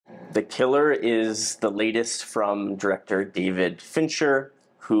The Killer is the latest from director David Fincher,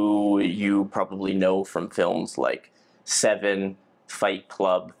 who you probably know from films like Seven, Fight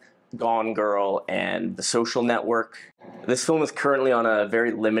Club, Gone Girl, and The Social Network. This film is currently on a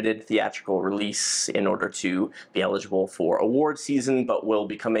very limited theatrical release in order to be eligible for award season, but will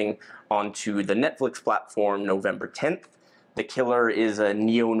be coming onto the Netflix platform November 10th. The Killer is a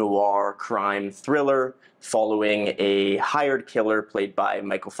neo-noir crime thriller following a hired killer played by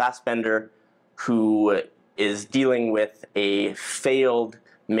Michael Fassbender, who is dealing with a failed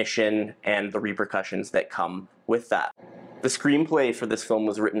mission and the repercussions that come with that. The screenplay for this film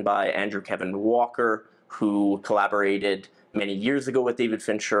was written by Andrew Kevin Walker, who collaborated many years ago with David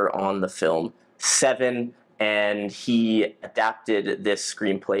Fincher on the film Seven, and he adapted this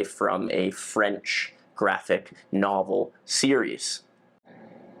screenplay from a French graphic novel series.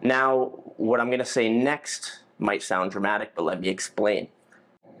 Now, what I'm going to say next might sound dramatic, but let me explain.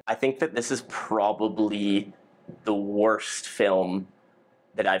 I think that this is probably the worst film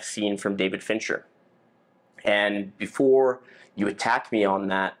that I've seen from David Fincher. And before you attack me on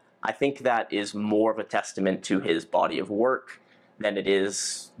that, I think that is more of a testament to his body of work than it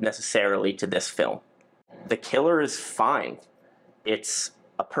is necessarily to this film. The Killer is fine. It's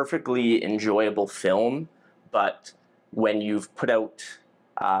a perfectly enjoyable film, but when you've put out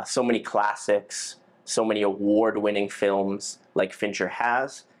so many classics, so many award-winning films like Fincher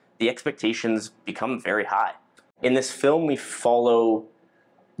has, the expectations become very high. In this film, we follow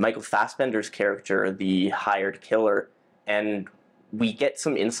Michael Fassbender's character, the hired killer, and we get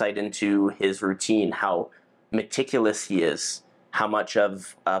some insight into his routine, how meticulous he is, how much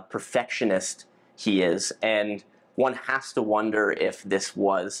of a perfectionist he is, and one has to wonder if this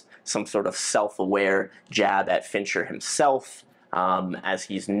was some sort of self-aware jab at Fincher himself, as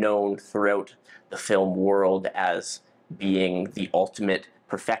he's known throughout the film world as being the ultimate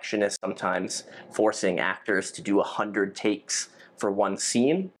perfectionist, sometimes forcing actors to do 100 takes for one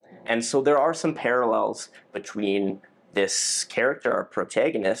scene. And so there are some parallels between this character, our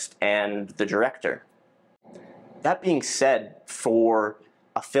protagonist, and the director. That being said, for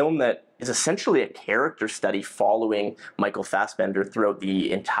a film that is essentially a character study following Michael Fassbender throughout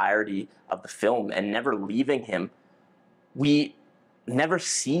the entirety of the film and never leaving him, we never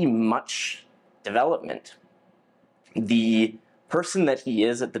see much development. The person that he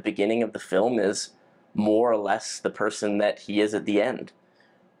is at the beginning of the film is more or less the person that he is at the end.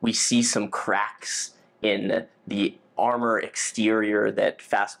 We see some cracks in the armor exterior that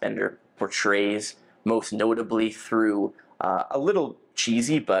Fassbender portrays, most notably through a little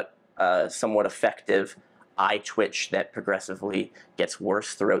cheesy but somewhat effective eye twitch that progressively gets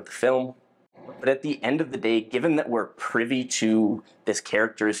worse throughout the film. But at the end of the day, given that we're privy to this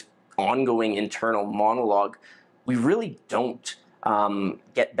character's ongoing internal monologue, we really don't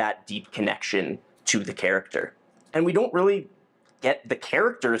get that deep connection to the character. And we don't really get the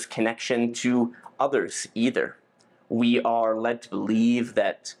character's connection to others either. We are led to believe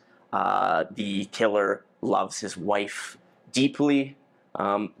that the killer loves his wife deeply,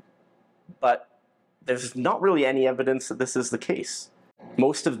 but there's not really any evidence that this is the case.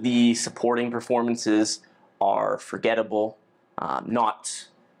 Most of the supporting performances are forgettable, not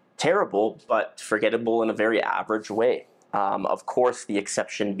terrible, but forgettable in a very average way. Of course, the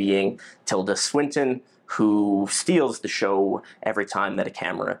exception being Tilda Swinton, who steals the show every time that a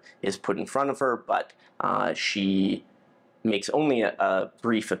camera is put in front of her, but she makes only a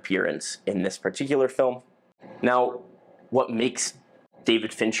brief appearance in this particular film. Now, what makes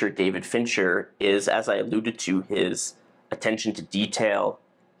David Fincher is, as I alluded to, his attention to detail,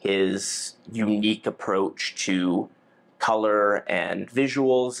 his unique approach to color and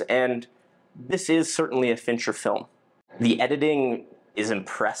visuals, and this is certainly a Fincher film. The editing is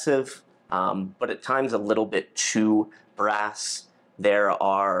impressive, but at times a little bit too brass. There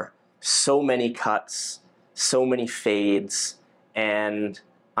are so many cuts, so many fades, and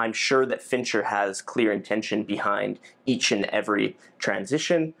I'm sure that Fincher has clear intention behind each and every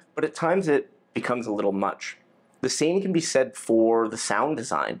transition, but at times it becomes a little much. The same can be said for the sound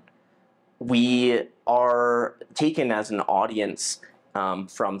design. We are taken as an audience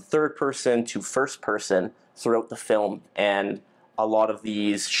from third person to first person throughout the film, and a lot of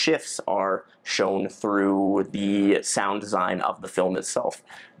these shifts are shown through the sound design of the film itself.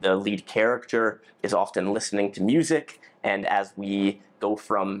 The lead character is often listening to music, and as we go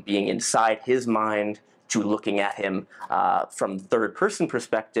from being inside his mind to looking at him from the third person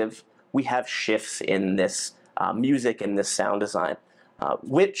perspective, we have shifts in this music and this sound design,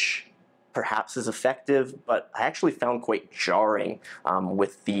 which perhaps is effective, but I actually found quite jarring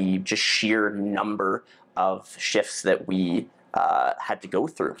with the just sheer number of shifts that we had to go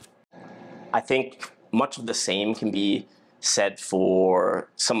through. I think much of the same can be said for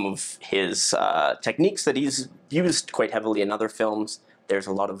some of his techniques that he's used quite heavily in other films. There's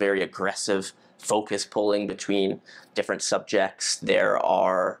a lot of very aggressive focus pulling between different subjects. There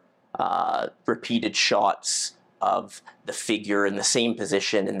are repeated shots of the figure in the same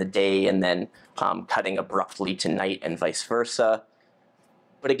position in the day and then cutting abruptly to night and vice versa.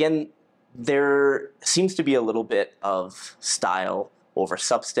 But again, there seems to be a little bit of style over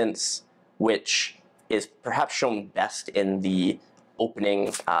substance, which is perhaps shown best in the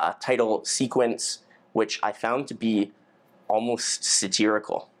opening title sequence, which I found to be almost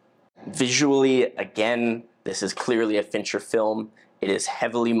satirical. Visually, again, this is clearly a Fincher film. It is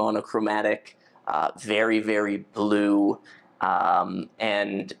heavily monochromatic, very, very blue,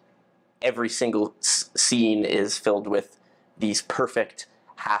 and every single scene is filled with these perfect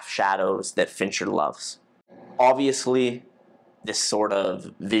half shadows that Fincher loves. Obviously, this sort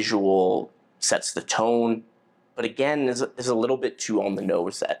of visual sets the tone, but again is a little bit too on the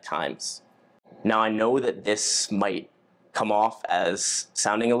nose at times. Now, I know that this might come off as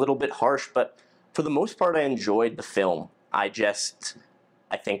sounding a little bit harsh, but for the most part, I enjoyed the film. I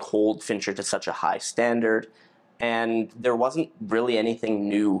think, hold Fincher to such a high standard, and there wasn't really anything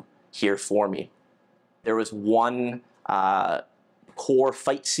new here for me. There was one core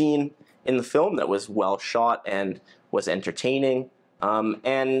fight scene in the film that was well shot and was entertaining,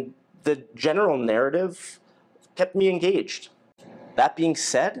 and the general narrative kept me engaged. That being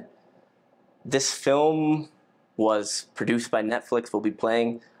said, this film was produced by Netflix, will be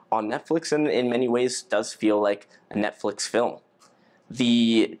playing on Netflix, and in many ways does feel like a Netflix film.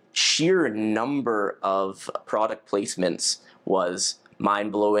 The sheer number of product placements was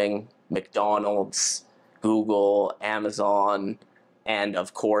mind-blowing. McDonald's, Google, Amazon, and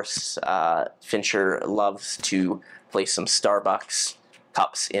of course, Fincher loves to place some Starbucks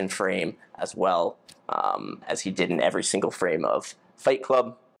cups in frame as well, as he did in every single frame of Fight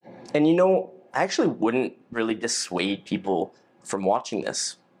Club. And you know, I actually wouldn't really dissuade people from watching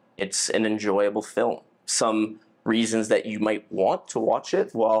this. It's an enjoyable film. Some reasons that you might want to watch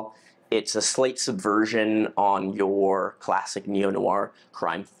it, well, it's a slight subversion on your classic neo-noir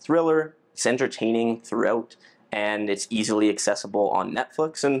crime thriller. It's entertaining throughout, and it's easily accessible on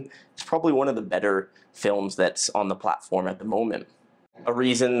Netflix, and it's probably one of the better films that's on the platform at the moment. A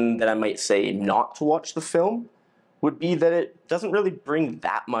reason that I might say not to watch the film would be that it doesn't really bring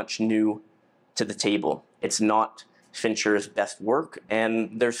that much new to the table. It's not Fincher's best work,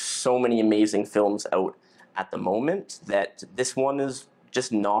 and there's so many amazing films out at the moment that this one is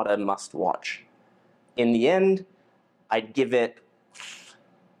just not a must-watch. In the end, I'd give it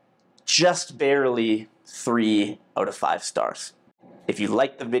just barely 3 out of 5 stars. If you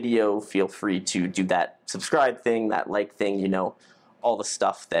like the video, feel free to do that subscribe thing, that like thing, you know, all the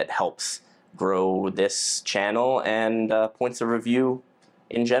stuff that helps grow this channel and points of review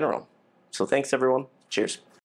in general. So thanks, everyone. Cheers.